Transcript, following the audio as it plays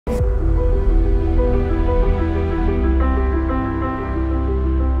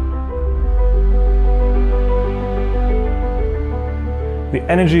The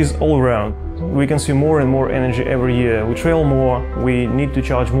energy is all around. We consume more and more energy every year. We travel more, we need to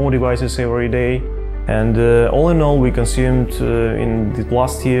charge more devices every day. And all in all, we consumed in the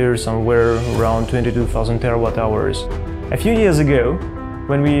last year somewhere around 22,000 terawatt hours. A few years ago,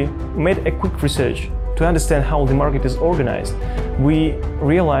 when we made a quick research to understand how the market is organized, we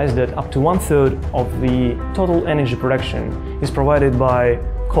realized that up to 1/3 of the total energy production is provided by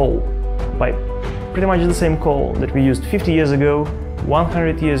coal, by pretty much the same coal that we used 50 years ago,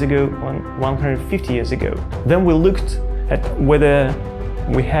 100 years ago, and 150 years ago. Then we looked at whether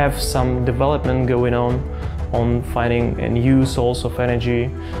we have some development going on finding a new source of energy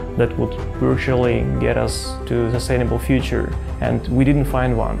that would virtually get us to a sustainable future, and we didn't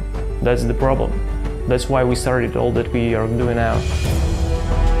find one. That's the problem. That's why we started all that we are doing now.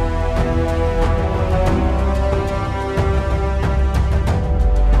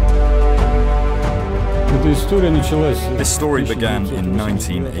 This story began in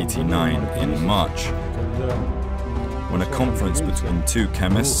 1989 in March, when a conference between two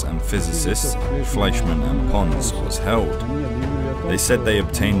chemists and physicists, Fleischmann and Pons, was held. They said they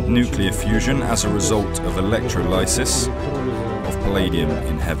obtained nuclear fusion as a result of electrolysis of palladium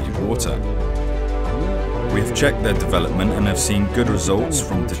in heavy water. We have checked their development and have seen good results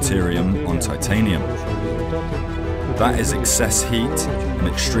from deuterium on titanium. That is excess heat, an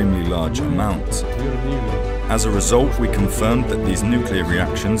extremely large amount. As a result, we confirmed that these nuclear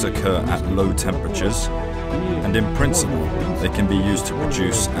reactions occur at low temperatures, and in principle, they can be used to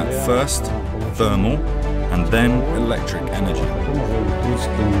produce at first thermal and then electric energy.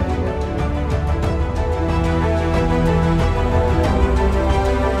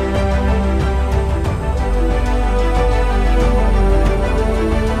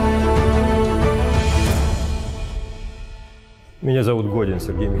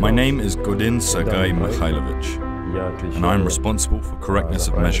 My name is Godin Sergei Mikhailovich, and I am responsible for correctness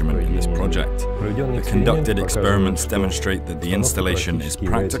of measurement in this project. The conducted experiments demonstrate that the installation is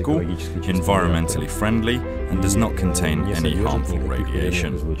practical, environmentally friendly, and does not contain any harmful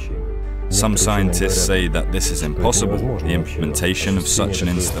radiation. Some scientists say that this is impossible. The implementation of such an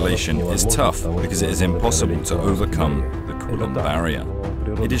installation is tough because it is impossible to overcome the Coulomb barrier.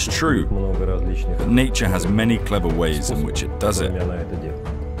 It is true, but nature has many clever ways in which it does it.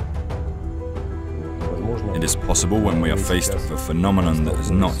 It is possible when we are faced with a phenomenon that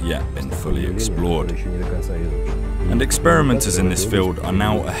has not yet been fully explored. And experimenters in this field are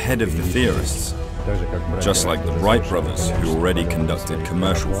now ahead of the theorists, just like the Wright brothers, who already conducted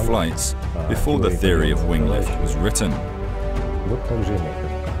commercial flights before the theory of wing lift was written.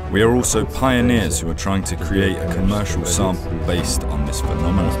 We are also pioneers who are trying to create a commercial sample based on this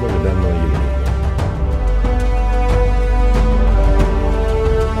phenomenon.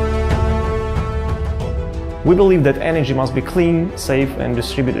 We believe that energy must be clean, safe and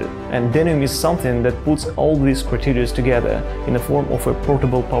distributed, and Deneum is something that puts all these criteria together in the form of a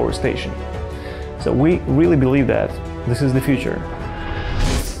portable power station. So we really believe that this is the future.